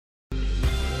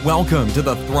Welcome to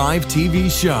the Thrive TV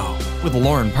Show with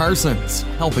Lauren Parsons,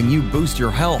 helping you boost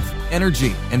your health,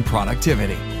 energy, and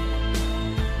productivity.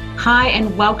 Hi,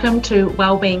 and welcome to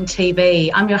Wellbeing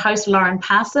TV. I'm your host, Lauren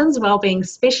Parsons, Wellbeing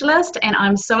Specialist, and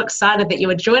I'm so excited that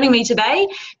you are joining me today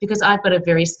because I've got a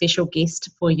very special guest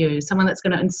for you, someone that's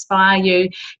going to inspire you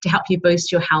to help you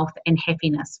boost your health and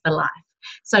happiness for life.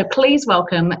 So please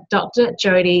welcome Dr.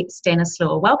 Jody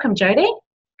Stanislaw. Welcome, Jody.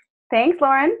 Thanks,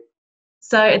 Lauren.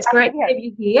 So it's great to have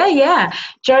you here. Yeah.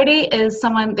 Jody is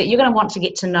someone that you're going to want to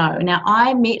get to know. Now,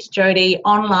 I met Jody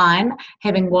online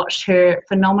having watched her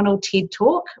phenomenal TED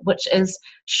Talk, which is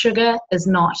Sugar is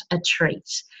Not a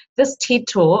Treat. This TED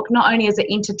Talk, not only is it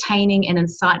entertaining and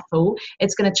insightful,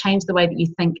 it's going to change the way that you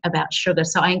think about sugar.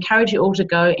 So I encourage you all to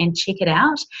go and check it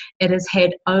out. It has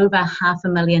had over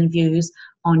 500,000 views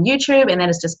on YouTube, and that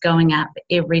is just going up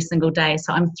every single day.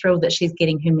 So I'm thrilled that she's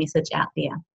getting her message out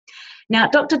there. Now,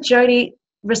 Dr. Jody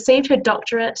received her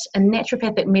doctorate in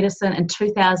naturopathic medicine in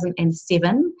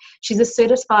 2007. She's a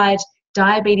certified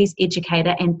diabetes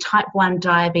educator and type 1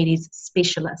 diabetes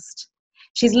specialist.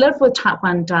 She's lived with type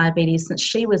 1 diabetes since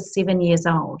she was 7 years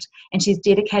old, and she's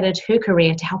dedicated her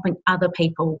career to helping other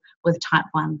people with type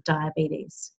 1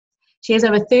 diabetes. She has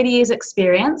over 30 years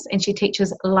experience, and she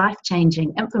teaches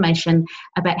life-changing information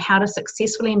about how to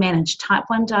successfully manage type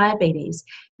 1 diabetes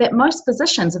that most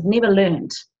physicians have never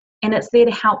learned. And it's there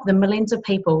to help the millions of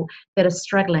people that are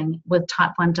struggling with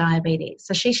type 1 diabetes.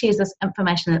 So she shares this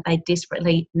information that they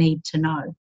desperately need to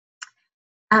know.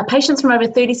 Patients from over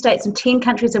 30 states and 10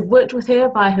 countries have worked with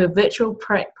her via her virtual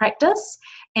practice,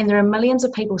 and there are millions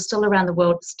of people still around the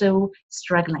world still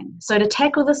struggling. So to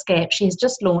tackle this gap, she has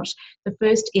just launched the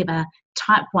first ever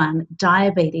type 1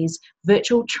 diabetes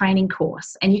virtual training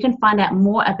course. And you can find out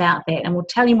more about that, and we'll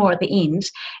tell you more at the end,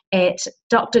 at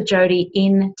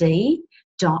drjodynd.com.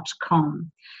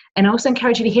 And I also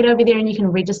encourage you to head over there and you can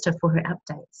register for her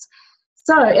updates.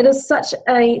 So it is such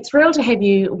a thrill to have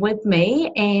you with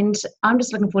me, and I'm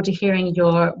just looking forward to hearing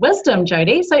your wisdom,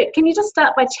 Jody. So can you just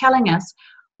start by telling us,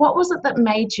 what was it that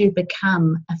made you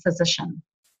become a physician?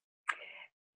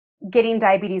 Getting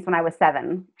diabetes when I was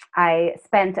 7. I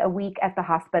spent a week at the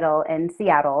hospital in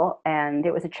Seattle, and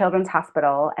it was a children's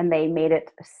hospital, and they made it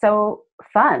so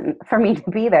fun for me to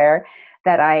be there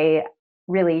that I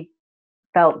really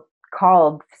felt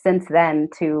called since then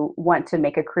to want to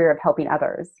make a career of helping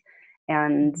others.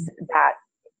 And that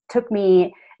took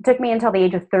me until the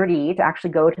age of 30 to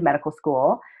actually go to medical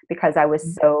school because I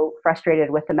was so frustrated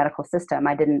with the medical system.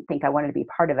 I didn't think I wanted to be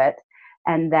part of it.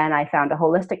 And then I found a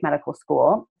holistic medical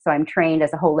school. So I'm trained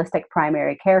as a holistic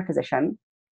primary care physician.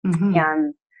 Mm-hmm.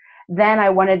 And then I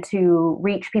wanted to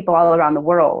reach people all around the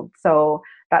world. So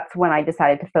that's when I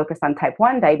decided to focus on type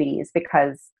 1 diabetes,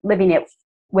 because living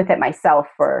with it myself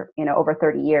for over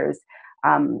 30 years,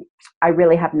 I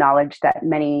really have knowledge that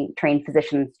many trained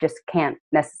physicians just can't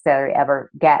necessarily ever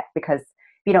get, because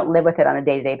if you don't live with it on a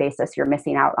day-to-day basis, you're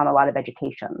missing out on a lot of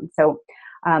education. So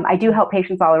I do help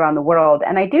patients all around the world,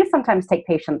 and I do sometimes take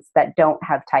patients that don't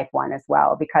have type 1 as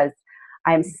well, because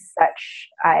I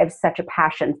have such a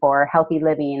passion for healthy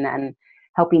living and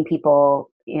helping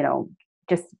people,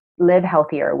 just live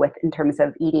healthier in terms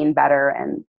of eating better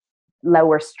and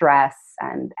lower stress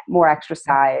and more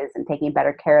exercise and taking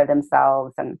better care of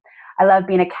themselves. And I love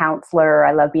being a counselor.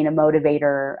 I love being a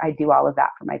motivator. I do all of that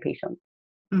for my patients.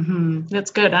 Mm-hmm.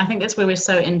 That's good. I think that's where we're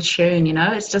so in tune,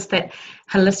 It's just that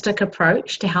holistic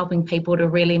approach to helping people to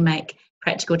really make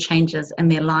practical changes in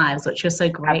their lives, which you're so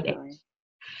great at.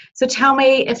 So tell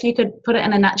me, if you could put it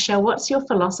in a nutshell, what's your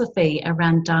philosophy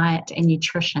around diet and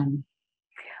nutrition?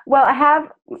 Well, I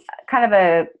have kind of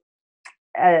a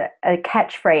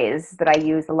catchphrase that I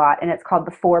use a lot, and it's called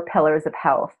the 4 pillars of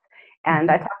health. And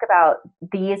I talk about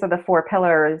these are the 4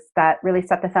 pillars that really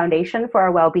set the foundation for our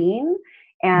well-being.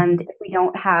 And if we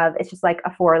don't have, it's just like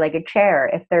a 4-legged chair.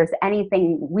 If there's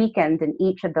anything weakened in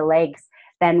each of the legs,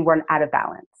 then we're out of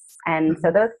balance. And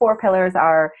so those 4 pillars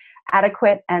are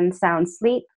adequate and sound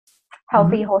sleep,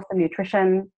 healthy, wholesome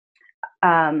nutrition,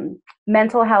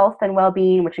 mental health and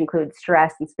well-being, which includes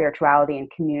stress and spirituality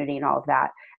and community and all of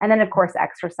that. And then, of course,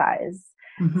 exercise.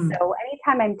 Mm-hmm. So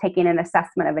anytime I'm taking an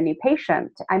assessment of a new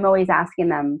patient, I'm always asking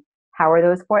them, how are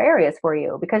those 4 areas for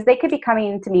you? Because they could be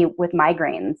coming to me with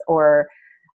migraines or,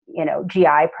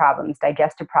 GI problems,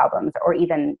 digestive problems, or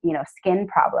even, skin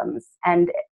problems.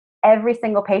 And every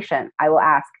single patient, I will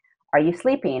ask, are you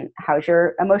sleeping? How's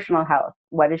your emotional health?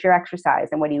 What is your exercise?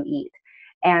 And what do you eat?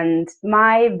 And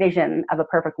my vision of a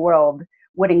perfect world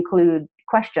would include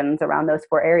questions around those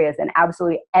 4 areas in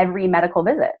absolutely every medical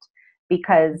visit,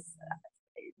 because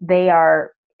they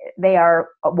are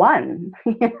one.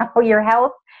 Your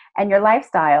health and your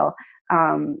lifestyle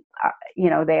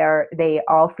They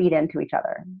all feed into each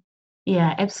other.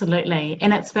 Yeah, absolutely.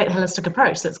 And it's that holistic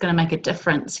approach that's going to make a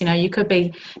difference. You could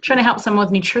be trying to help someone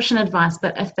with nutrition advice,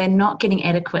 but if they're not getting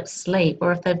adequate sleep,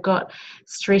 or if they've got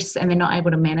stress and they're not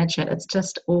able to manage it, it's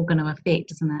just all going to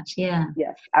affect, isn't it? Yeah.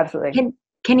 Yes, absolutely.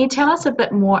 Can you tell us a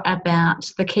bit more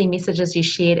about the key messages you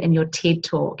shared in your TED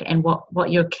Talk, and what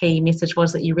your key message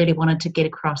was that you really wanted to get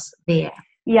across there?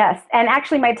 Yes. And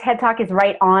actually my TED Talk is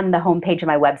right on the homepage of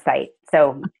my website.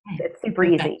 So it's super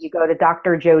easy. You go to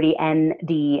Dr. Jody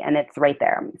ND and it's right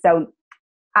there. So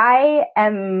I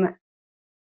am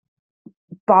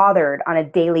bothered on a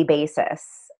daily basis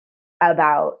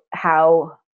about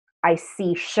how I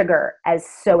see sugar as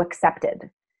so accepted.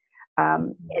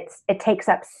 It takes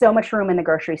up so much room in the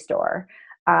grocery store.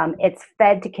 It's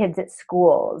fed to kids at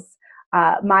schools.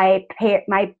 My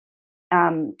parents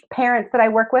that I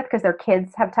work with, because their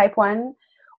kids have type 1,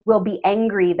 will be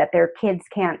angry that their kids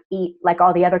can't eat like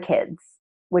all the other kids,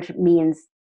 which means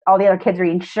all the other kids are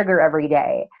eating sugar every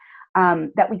day.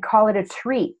 That we call it a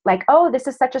treat. Like, oh, this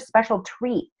is such a special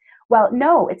treat. Well,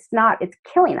 no, it's not. It's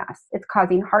killing us. It's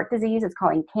causing heart disease. It's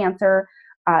causing cancer,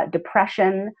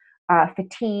 depression,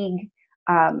 fatigue,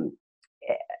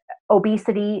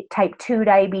 obesity, type 2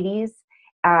 diabetes.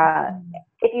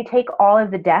 If you take all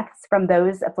of the deaths from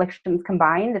those afflictions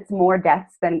combined, it's more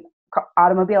deaths than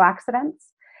automobile accidents.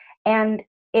 And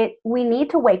we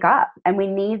need to wake up, and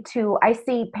I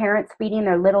see parents feeding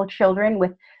their little children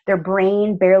with their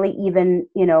brain barely even,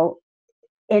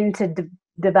 into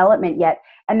development yet,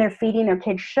 and they're feeding their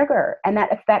kids sugar, and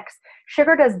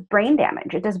sugar does brain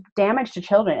damage. It does damage to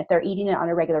children if they're eating it on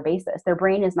a regular basis. Their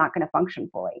brain is not going to function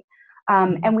fully.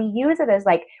 And we use it as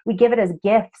we give it as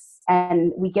gifts,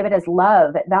 and we give it as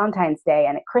love at Valentine's Day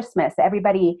and at Christmas.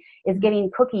 Everybody is getting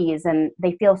cookies and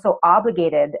they feel so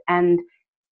obligated. And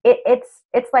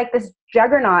it's like this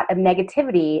juggernaut of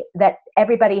negativity that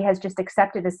everybody has just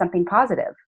accepted as something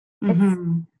positive.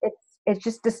 Mm-hmm. It's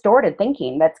just distorted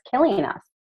thinking that's killing us.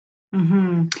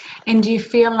 Mm-hmm. And do you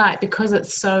feel like because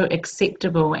it's so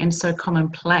acceptable and so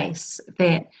commonplace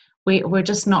that we're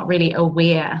just not really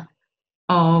aware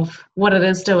of what it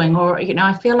is doing? Or,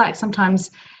 I feel like sometimes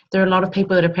there are a lot of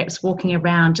people that are perhaps walking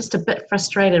around just a bit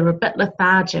frustrated or a bit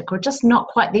lethargic or just not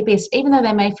quite their best, even though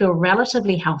they may feel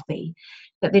relatively healthy,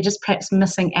 that they're just perhaps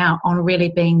missing out on really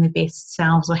being their best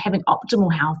selves or having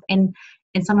optimal health. And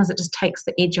sometimes it just takes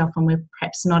the edge off and we're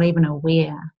perhaps not even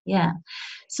aware. Yeah.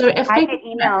 So if I get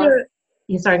emails.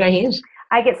 Sorry, go ahead.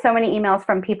 I get so many emails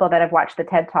from people that have watched the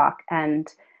TED Talk and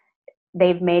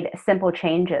they've made simple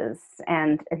changes,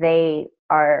 and they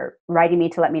are writing me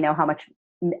to let me know how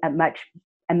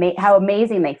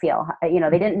amazing they feel. They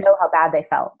didn't know how bad they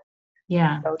felt.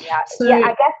 Yeah. So I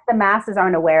guess the masses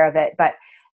aren't aware of it, but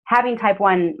having type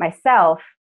 1 myself,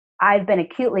 I've been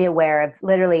acutely aware of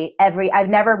literally I've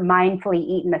never mindfully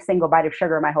eaten a single bite of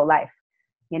sugar my whole life.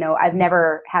 I've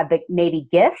never had the maybe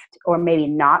gift or maybe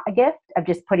not a gift of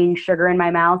just putting sugar in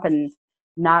my mouth and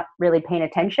not really paying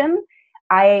attention.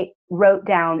 I wrote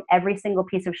down every single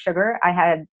piece of sugar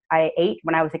I ate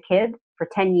when I was a kid for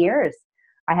 10 years.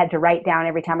 I had to write down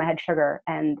every time I had sugar.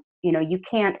 And, you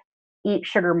can't eat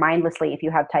sugar mindlessly if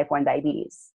you have type 1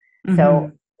 diabetes. Mm-hmm.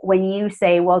 So when you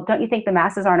say, well, don't you think the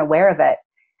masses aren't aware of it?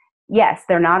 Yes,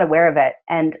 they're not aware of it.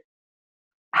 And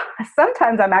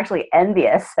sometimes I'm actually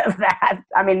envious of that.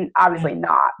 I mean, obviously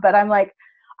not, but I'm like,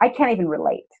 I can't even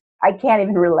relate.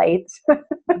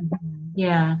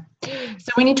 Yeah.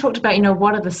 So when you talked about,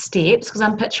 what are the steps, because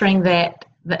I'm picturing that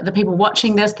the people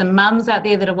watching this, the mums out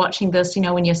there that are watching this,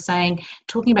 when you're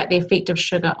talking about the effect of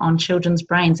sugar on children's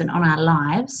brains and on our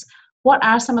lives, what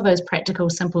are some of those practical,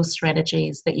 simple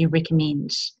strategies that you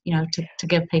recommend, to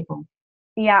give people?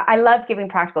 Yeah, I love giving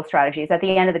practical strategies. At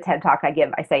the end of the TED Talk, I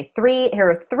say here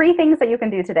are 3 things that you can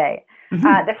do today.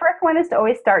 Mm-hmm. The first one is to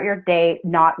always start your day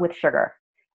not with sugar,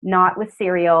 not with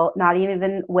cereal, not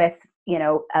even with,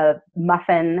 a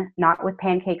muffin, not with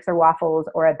pancakes or waffles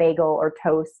or a bagel or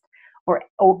toast or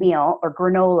oatmeal or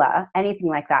granola, anything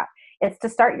like that. It's to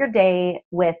start your day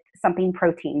with something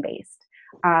protein-based.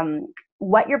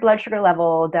 What your blood sugar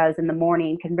level does in the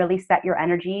morning can really set your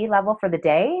energy level for the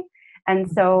day. And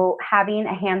so having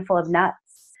a handful of nuts,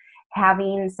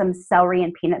 having some celery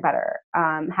and peanut butter,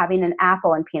 having an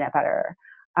apple and peanut butter,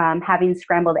 having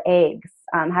scrambled eggs,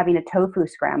 having a tofu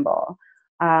scramble,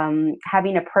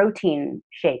 having a protein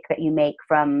shake that you make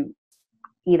from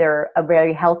either a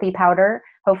very healthy powder,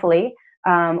 hopefully,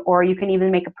 or you can even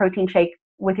make a protein shake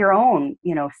with your own,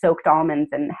 soaked almonds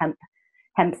and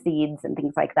hemp seeds and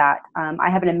things like that. I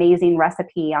have an amazing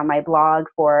recipe on my blog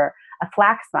for a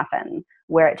flax muffin,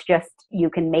 where it's just, you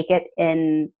can make it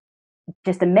in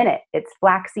just a minute. It's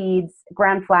flax seeds,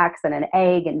 ground flax, and an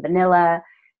egg and vanilla.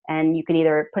 And you can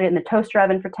either put it in the toaster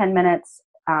oven for 10 minutes.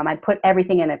 I put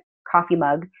everything in a coffee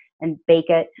mug and bake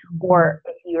it. Or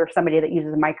if you're somebody that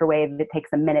uses a microwave, it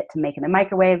takes a minute to make in the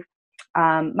microwave.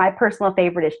 My personal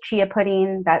favorite is chia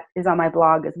pudding. That is on my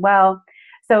blog as well.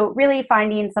 So really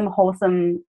finding some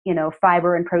wholesome,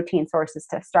 fiber and protein sources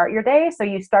to start your day. So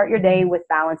you start your day with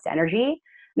balanced energy.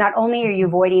 Not only are you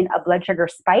avoiding a blood sugar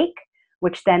spike,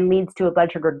 which then leads to a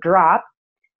blood sugar drop.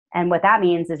 And what that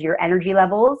means is your energy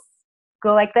levels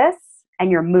go like this,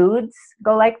 and your moods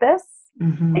go like this,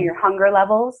 and your hunger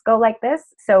levels go like this.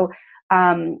 So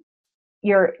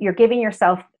you're giving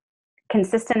yourself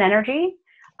consistent energy.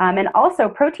 And also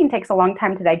protein takes a long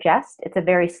time to digest. It's a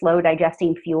very slow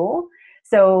digesting fuel.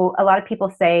 So a lot of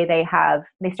people say they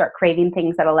start craving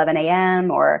things at 11 a.m.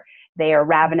 or they are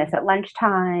ravenous at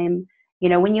lunchtime.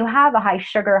 When you have a high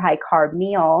sugar, high carb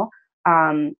meal,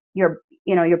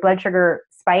 your blood sugar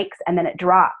spikes and then it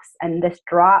drops. And this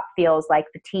drop feels like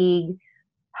fatigue,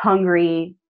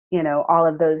 hungry, all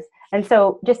of those. And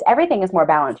so just everything is more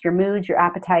balanced. Your moods, your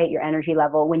appetite, your energy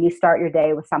level, when you start your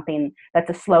day with something that's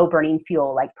a slow burning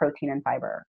fuel like protein and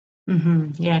fiber.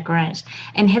 Yeah, great.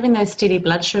 And having those steady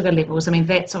blood sugar levels,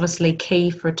 that's obviously key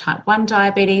for type 1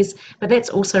 diabetes, but that's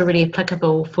also really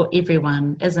applicable for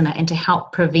everyone, isn't it? And to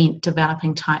help prevent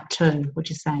developing type 2, would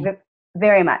you say?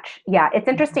 Very much. Yeah, it's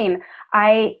interesting.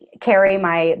 I carry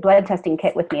my blood testing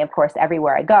kit with me, of course,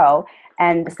 everywhere I go.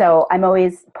 And so I'm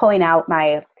always pulling out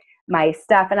my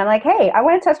stuff and I'm like, hey, I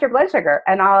want to test your blood sugar.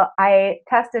 And I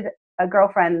tested a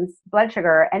girlfriend's blood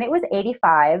sugar and it was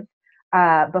 85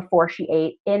 before she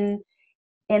ate. In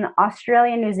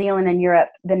Australia, New Zealand, and Europe,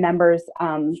 the numbers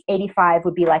 85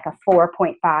 would be like a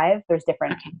 4.5. There's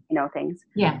different, things.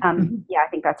 Yeah. Yeah, I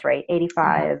think that's right.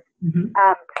 85,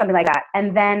 something like that.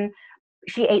 And then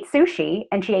she ate sushi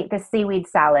and she ate this seaweed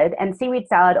salad. And seaweed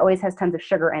salad always has tons of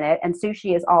sugar in it. And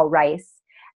sushi is all rice.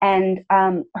 And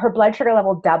her blood sugar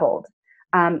level doubled.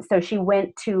 So she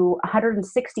went to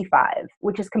 165,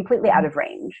 which is completely out of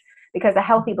range because a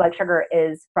healthy blood sugar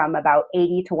is from about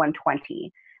 80 to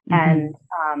 120. And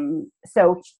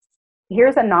so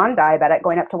here's a non-diabetic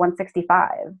going up to 165.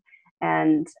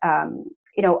 And,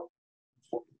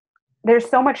 there's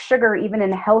so much sugar even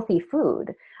in healthy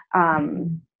food,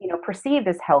 perceived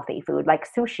as healthy food like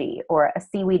sushi or a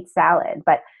seaweed salad.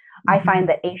 But I find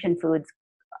that Asian foods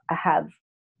have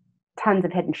tons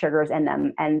of hidden sugars in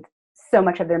them. And so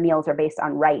much of their meals are based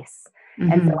on rice.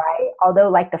 And so although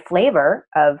like the flavor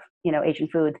of, Asian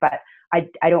foods, but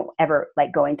I don't ever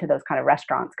like going to those kind of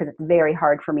restaurants because it's very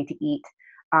hard for me to eat.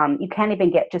 You can't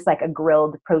even get just like a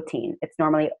grilled protein. It's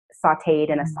normally sauteed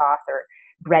in a sauce or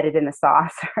breaded in a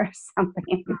sauce or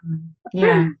something.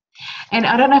 Yeah. And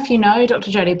I don't know if you know, Dr.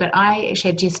 Jody, but I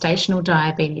actually had gestational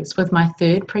diabetes with my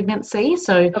third pregnancy.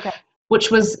 So,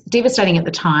 which was devastating at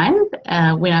the time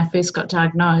when I first got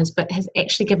diagnosed, but has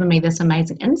actually given me this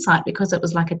amazing insight because it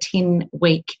was like a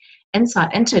 10-week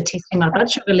insight into testing my blood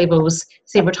sugar levels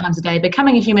several times a day,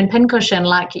 becoming a human pincushion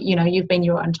like, you've been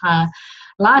your entire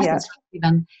life.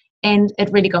 Even. And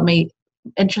it really got me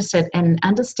interested in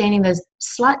understanding those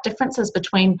slight differences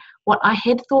between what I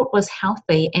had thought was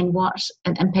healthy and what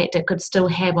an impact it could still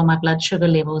have on my blood sugar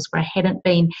levels where I hadn't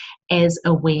been as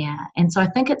aware. And so I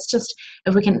think it's just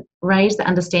if we can raise the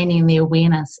understanding and the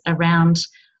awareness around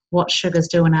what sugars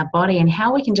do in our body and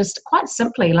how we can just quite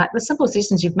simply, like the simple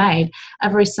suggestions you've made, are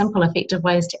very simple, effective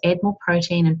ways to add more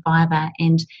protein and fiber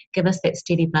and give us that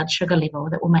steady blood sugar level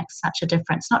that will make such a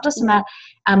difference, not just in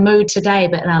our mood today,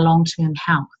 but in our long-term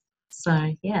health. So,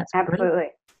 yeah, it's absolutely.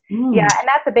 Yeah, and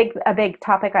that's a big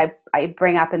topic I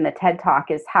bring up in the TED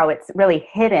Talk is how it's really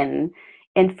hidden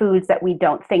in foods that we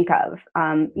don't think of.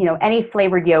 Any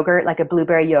flavored yogurt, like a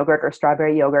blueberry yogurt or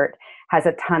strawberry yogurt, has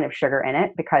a ton of sugar in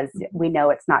it because we know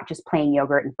it's not just plain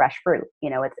yogurt and fresh fruit.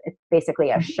 It's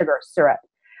basically a sugar syrup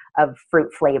of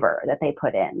fruit flavor that they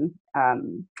put in.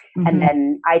 And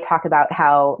then I talk about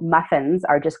how muffins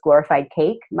are just glorified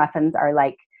cake. Muffins are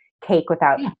like cake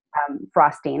without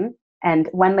frosting. And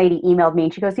one lady emailed me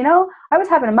and she goes, I was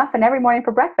having a muffin every morning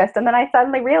for breakfast. And then I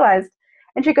suddenly realized,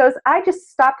 and she goes, I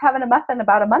just stopped having a muffin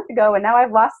about a month ago and now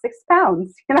I've lost 6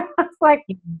 pounds. It's like,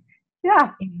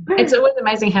 yeah. It's always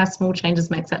amazing how small changes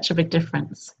make such a big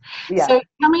difference. Yeah. So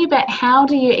tell me about how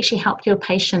do you actually help your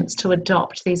patients to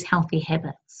adopt these healthy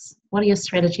habits? What are your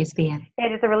strategies there?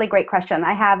 It is a really great question.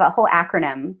 I have a whole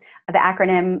acronym. The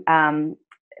acronym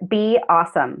Be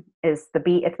Awesome is the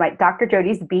B. It's my Dr.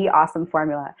 Jody's Be Awesome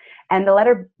formula. And the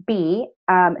letter B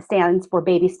stands for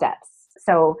baby steps.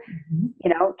 So,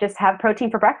 just have protein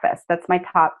for breakfast. That's my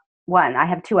top one. I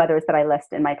have two others that I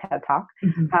list in my TED Talk.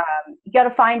 Mm-hmm. You got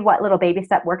to find what little baby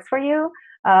step works for you.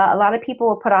 A lot of people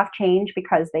will put off change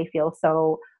because they feel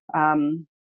so,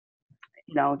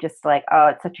 just like, oh,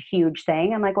 it's such a huge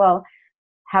thing. I'm like, well,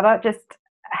 how about just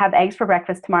have eggs for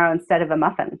breakfast tomorrow instead of a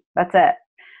muffin? That's it.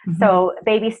 Mm-hmm. So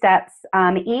baby steps.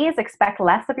 E is expect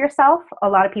less of yourself. A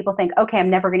lot of people think, okay, I'm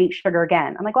never going to eat sugar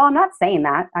again. I'm like, well, I'm not saying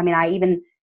that. I mean, I even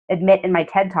admit in my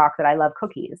TED Talk that I love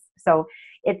cookies. So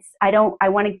I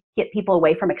want to get people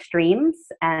away from extremes.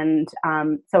 And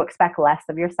so expect less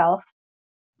of yourself.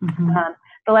 Mm-hmm.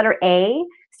 The letter A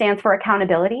stands for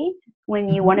accountability.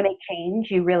 When you want to make change,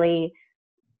 you really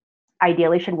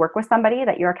ideally should work with somebody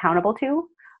that you're accountable to.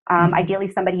 Ideally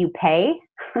somebody you pay,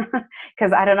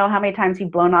 because I don't know how many times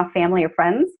you've blown off family or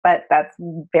friends, but that's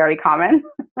very common.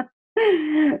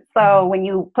 So when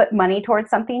you put money towards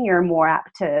something, you're more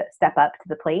apt to step up to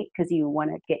the plate because you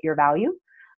want to get your value.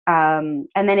 And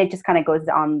then it just kind of goes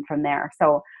on from there.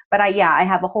 So, but I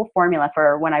have a whole formula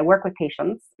for when I work with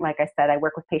patients. Like I said, I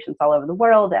work with patients all over the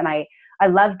world, and I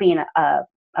love being a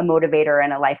motivator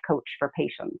and a life coach for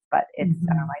patients, but it's,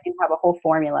 I do have a whole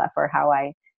formula for how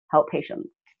I help patients.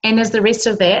 And is the rest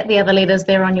of that, the other letters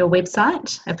there on your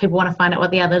website, if people want to find out what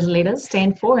the other letters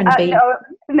stand for? And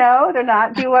No, they're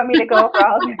not. Do you want me to go for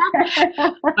all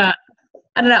But,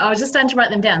 I don't know, I was just starting to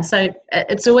write them down. So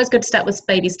it's always good to start with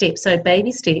baby steps. So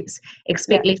baby steps,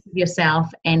 expect less of yourself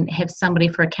and have somebody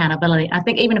for accountability. I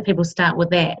think even if people start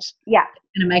with that, it's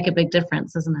going to make a big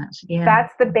difference, isn't it? Yeah.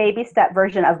 That's the baby step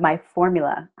version of my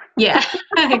formula. Yeah,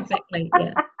 exactly.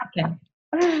 Yeah.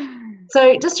 Okay.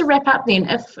 So just to wrap up then,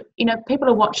 if people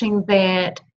are watching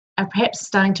that are perhaps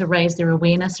starting to raise their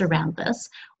awareness around this,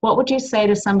 what would you say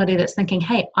to somebody that's thinking,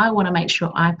 hey, I want to make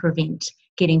sure I prevent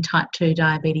getting type 2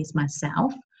 diabetes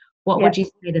myself? What would you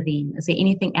say to them? Is there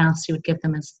anything else you would give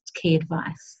them as key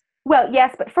advice? Well,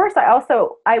 yes, but first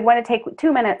I want to take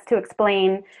 2 minutes to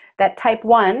explain that type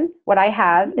 1, what I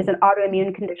have, is an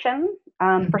autoimmune condition.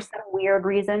 For some weird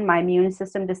reason, my immune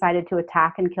system decided to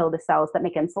attack and kill the cells that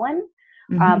make insulin.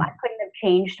 I couldn't have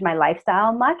changed my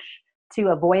lifestyle much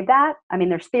to avoid that. I mean,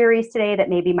 there's theories today that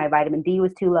maybe my vitamin D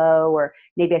was too low, or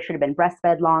maybe I should have been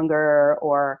breastfed longer,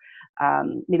 or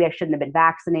maybe I shouldn't have been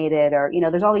vaccinated, or,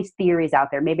 there's all these theories out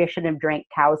there. Maybe I shouldn't have drank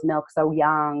cow's milk so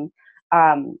young,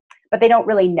 but they don't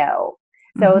really know.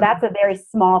 So that's a very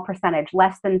small percentage,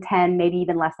 less than 10, maybe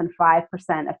even less than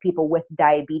 5% of people with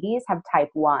diabetes have type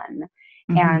 1.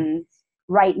 And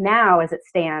right now, as it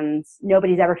stands,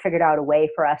 nobody's ever figured out a way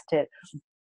for us to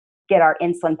get our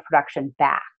insulin production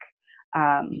back.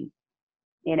 No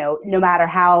matter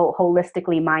how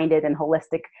holistically minded and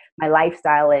holistic my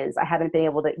lifestyle is, I haven't been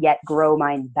able to yet grow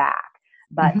mine back.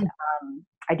 But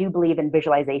I do believe in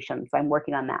visualization, so I'm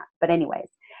working on that. But anyways,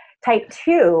 type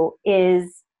 2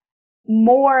 is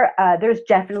more, there's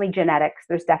definitely genetics.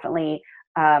 There's definitely,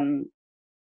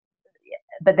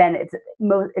 but then it's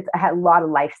a lot of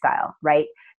lifestyle, right?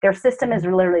 Their system is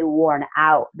literally worn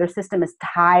out. Their system is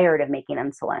tired of making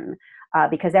insulin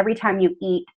because every time you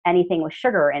eat anything with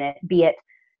sugar in it, be it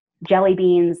jelly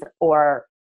beans or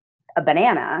a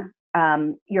banana,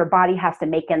 your body has to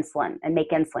make insulin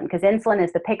because insulin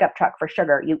is the pickup truck for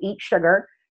sugar. You eat sugar,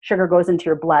 sugar goes into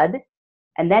your blood,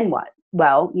 and then what?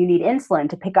 Well, you need insulin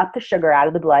to pick up the sugar out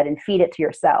of the blood and feed it to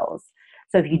your cells.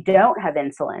 So if you don't have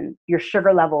insulin, your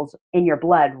sugar levels in your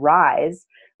blood rise,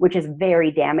 which is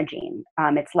very damaging.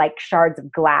 It's like shards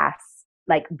of glass,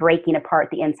 like breaking apart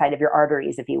the inside of your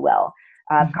arteries, if you will.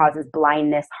 Causes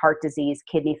blindness, heart disease,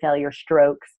 kidney failure,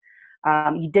 strokes.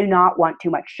 You do not want too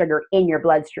much sugar in your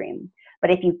bloodstream.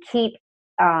 But if you keep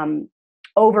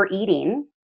overeating,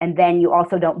 and then you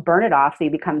also don't burn it off, so you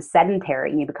become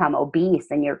sedentary and you become obese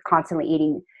and you're constantly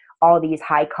eating all these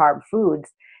high carb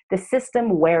foods, the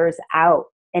system wears out.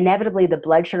 Inevitably, the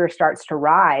blood sugar starts to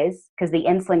rise because the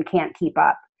insulin can't keep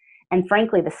up. And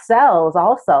frankly, the cells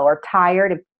also are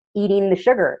tired of eating the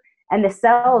sugar, and the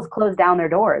cells close down their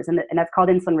doors, and that's called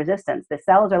insulin resistance. The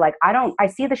cells are like, I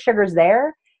see the sugar's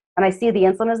there and I see the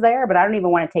insulin is there, but I don't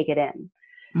even want to take it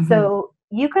in. So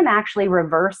you can actually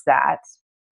reverse that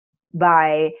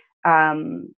by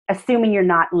assuming you're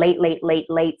not late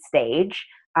stage,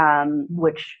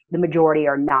 which the majority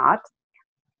are not,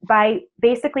 by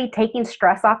basically taking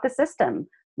stress off the system.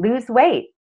 Lose weight,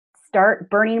 start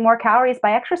burning more calories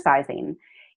by exercising,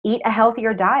 eat a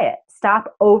healthier diet,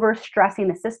 stop over-stressing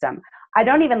the system. I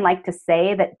don't even like to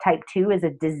say that type 2 is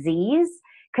a disease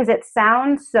because it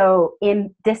sounds so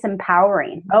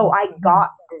disempowering. Oh, I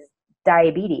got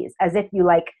diabetes, as if you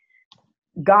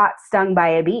got stung by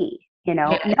a bee,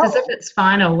 Yeah, it's as if it's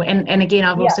final. And again,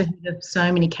 I've also heard of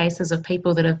so many cases of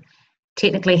people that have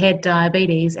technically had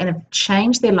diabetes and have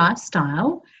changed their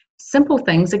lifestyle simple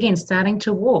things, again, starting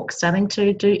to walk, starting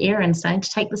to do errands, starting to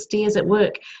take the stairs at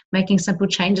work, making simple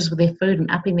changes with their food and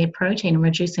upping their protein and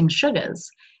reducing sugars,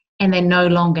 and they no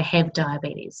longer have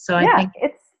diabetes. So I think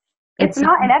it's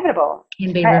not inevitable.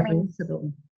 Can be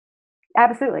reversible.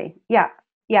 Absolutely. Yeah.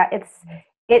 Yeah.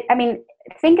 I mean,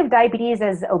 think of diabetes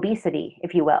as obesity,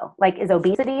 if you will. Like, is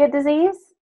obesity a disease?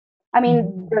 I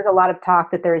mean, there's a lot of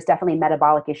talk that there is definitely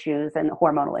metabolic issues and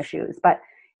hormonal issues, but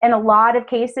in a lot of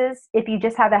cases, if you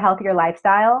just have a healthier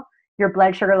lifestyle, your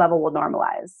blood sugar level will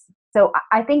normalize. So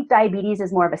I think diabetes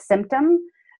is more of a symptom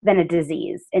than a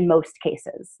disease in most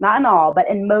cases. Not in all, but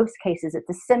in most cases, it's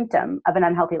a symptom of an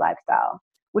unhealthy lifestyle,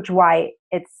 which is why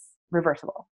it's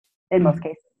reversible in most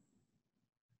cases.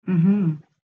 Mm-hmm.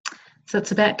 So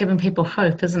it's about giving people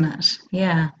hope, isn't it?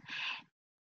 Yeah.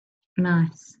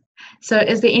 Nice. So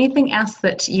is there anything else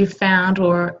that you found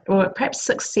or perhaps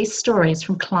success stories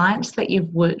from clients that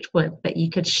you've worked with that you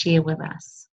could share with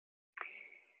us?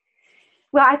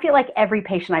 Well, I feel like every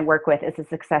patient I work with is a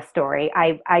success story.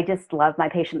 I just love my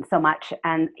patients so much.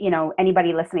 And,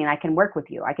 anybody listening, I can work with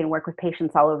you. I can work with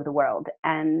patients all over the world.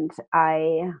 And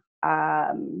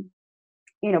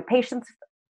patients,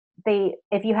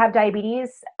 if you have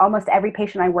diabetes, almost every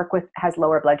patient I work with has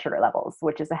lower blood sugar levels,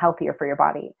 which is healthier for your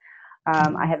body.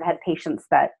 I have had patients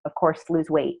that, of course, lose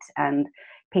weight, and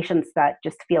patients that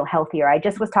just feel healthier. I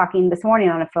just was talking this morning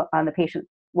on the patient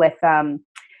with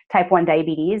type 1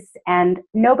 diabetes, and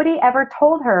nobody ever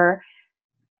told her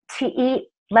to eat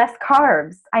less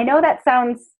carbs. I know that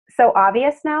sounds so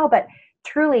obvious now, but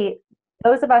truly,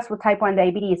 those of us with type 1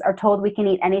 diabetes are told we can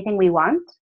eat anything we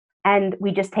want, and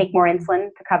we just take more insulin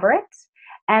to cover it.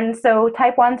 And so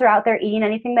type 1s are out there eating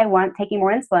anything they want, taking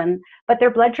more insulin, but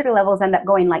their blood sugar levels end up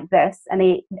going like this,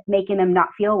 and making them not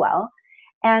feel well.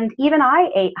 And even I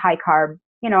ate high carb.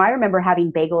 I remember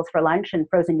having bagels for lunch and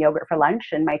frozen yogurt for lunch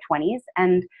in my 20s.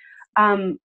 And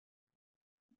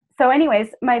so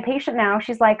anyways, my patient now,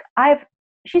 she's like,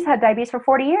 she's had diabetes for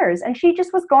 40 years, and she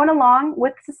just was going along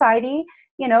with society,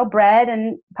 bread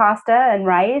and pasta and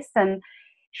rice, and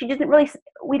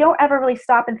we don't ever really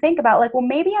stop and think about, like, well,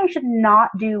 maybe I should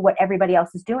not do what everybody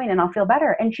else is doing and I'll feel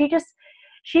better. And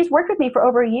she's worked with me for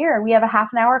over a year, and we have a half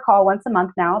an hour call once a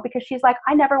month now, because she's like,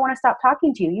 I never want to stop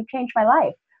talking to you. You've changed my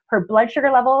life. Her blood sugar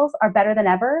levels are better than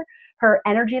ever. Her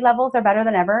energy levels are better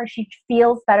than ever. She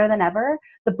feels better than ever.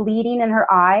 The bleeding in her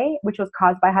eye, which was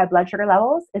caused by high blood sugar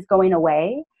levels, is going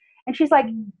away. And she's like,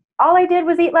 all I did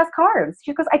was eat less carbs.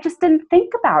 She goes, I just didn't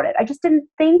think about it. I just didn't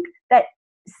think that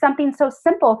something so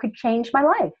simple could change my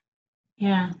life.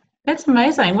 Yeah, that's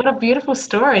amazing. What a beautiful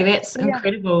story. That's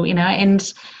incredible,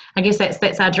 and I guess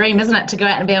that's our dream, isn't it? To go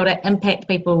out and be able to impact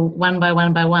people one by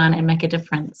one by one and make a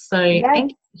difference. So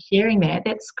thank you for sharing that.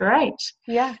 That's great.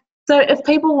 Yeah. So if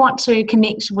people want to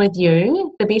connect with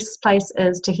you, the best place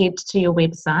is to head to your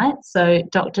website, so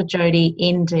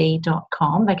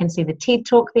drjodynd.com. They can see the TED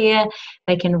Talk there.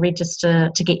 They can register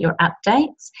to get your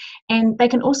updates. And they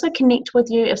can also connect with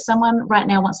you if someone right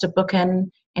now wants to book in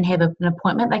and have an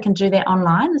appointment. They can do that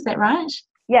online. Is that right?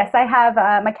 Yes, I have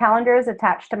my calendar is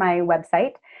attached to my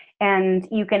website, and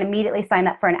you can immediately sign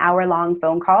up for an hour-long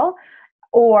phone call.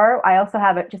 Or I also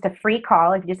have just a free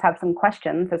call. If you just have some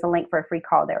questions, there's a link for a free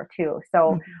call there too.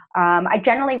 So I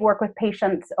generally work with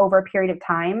patients over a period of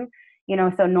time,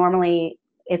 so normally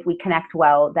if we connect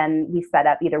well, then we set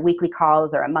up either weekly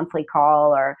calls or a monthly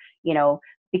call, or,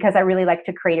 because I really like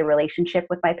to create a relationship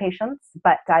with my patients.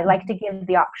 But I like to give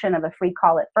the option of a free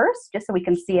call at first, just so we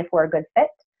can see if we're a good fit.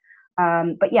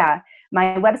 But yeah,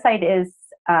 my website is,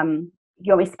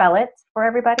 you want me to spell it for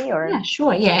everybody, or? Yeah,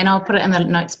 sure. Yeah, and I'll put it in the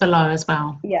notes below as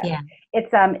well. Yeah.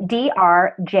 It's DRJODY,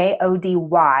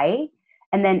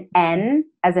 and then N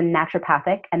as in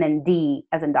naturopathic, and then D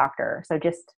as in doctor. So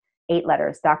just 8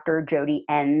 letters, Dr. Jody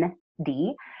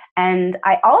ND. And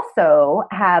I also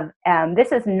have,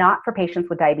 this is not for patients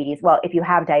with diabetes. Well, if you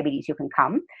have diabetes, you can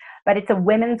come. But it's a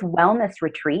women's wellness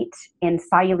retreat in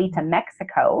Sayulita,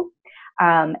 Mexico.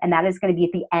 And that is going to be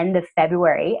at the end of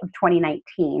February of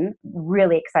 2019.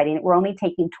 Really exciting. We're only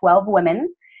taking 12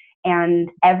 women,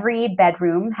 and every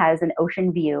bedroom has an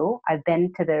ocean view. I've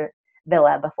been to the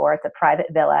villa before. It's a private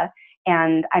villa,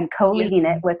 and I'm co-leading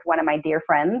it with one of my dear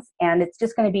friends. And it's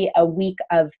just going to be a week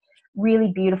of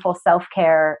really beautiful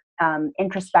self-care,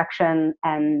 introspection,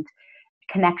 and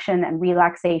connection, and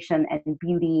relaxation, and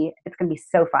beauty. It's going to be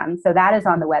so fun. So that is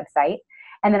on the website.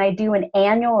 And then I do an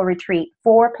annual retreat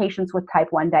for patients with type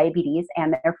 1 diabetes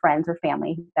and their friends or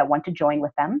family that want to join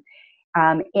with them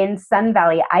in Sun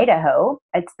Valley, Idaho.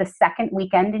 It's the second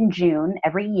weekend in June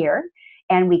every year.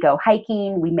 and we go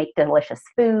hiking, we make delicious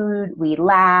food, we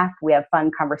laugh, we have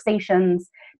fun conversations.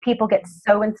 People get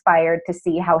so inspired to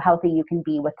see how healthy you can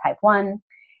be with type 1.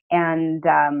 And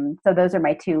so those are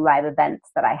my 2 live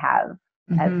events that I have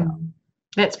as well.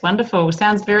 That's wonderful.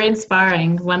 Sounds very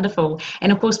inspiring. Wonderful.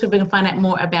 And of course, people can find out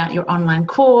more about your online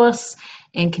course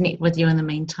and connect with you in the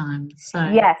meantime. So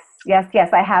yes.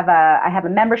 I have a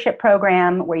membership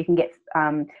program where you can get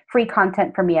free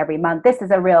content from me every month.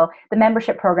 The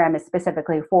membership program is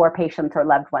specifically for patients or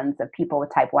loved ones of people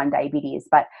with type 1 diabetes.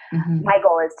 But my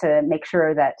goal is to make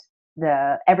sure that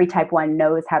every type 1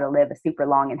 knows how to live a super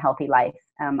long and healthy life.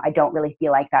 I don't really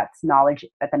feel like that's knowledge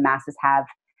that the masses have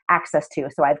access to.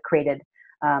 So I've created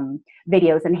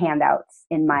videos and handouts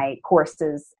in my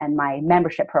courses and my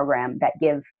membership program that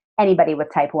give anybody with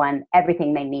type 1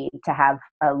 everything they need to have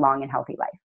a long and healthy life.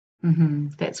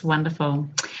 That's wonderful.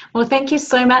 Well, thank you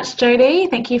so much, Jody.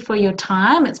 Thank you for your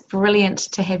time. It's brilliant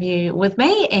to have you with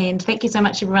me. And thank you so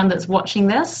much, everyone that's watching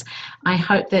this. I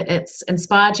hope that it's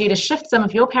inspired you to shift some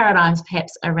of your paradigms,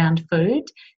 perhaps around food,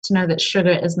 to know that sugar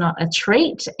is not a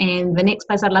treat. And the next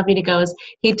place I'd love you to go is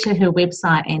head to her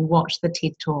website and watch the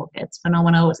TED Talk. It's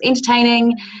phenomenal. It's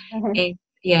entertaining. And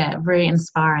very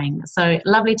inspiring. So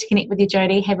lovely to connect with you,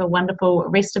 Jody. Have a wonderful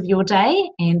rest of your day,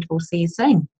 and we'll see you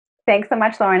soon. Thanks so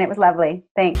much, Lauren. It was lovely.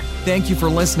 Thanks. Thank you for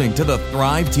listening to the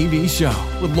Thrive TV Show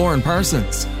with Lauren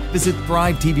Parsons. Visit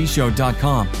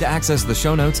thrivetvshow.com to access the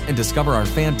show notes and discover our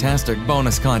fantastic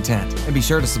bonus content. And be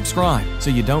sure to subscribe so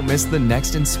you don't miss the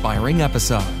next inspiring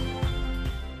episode.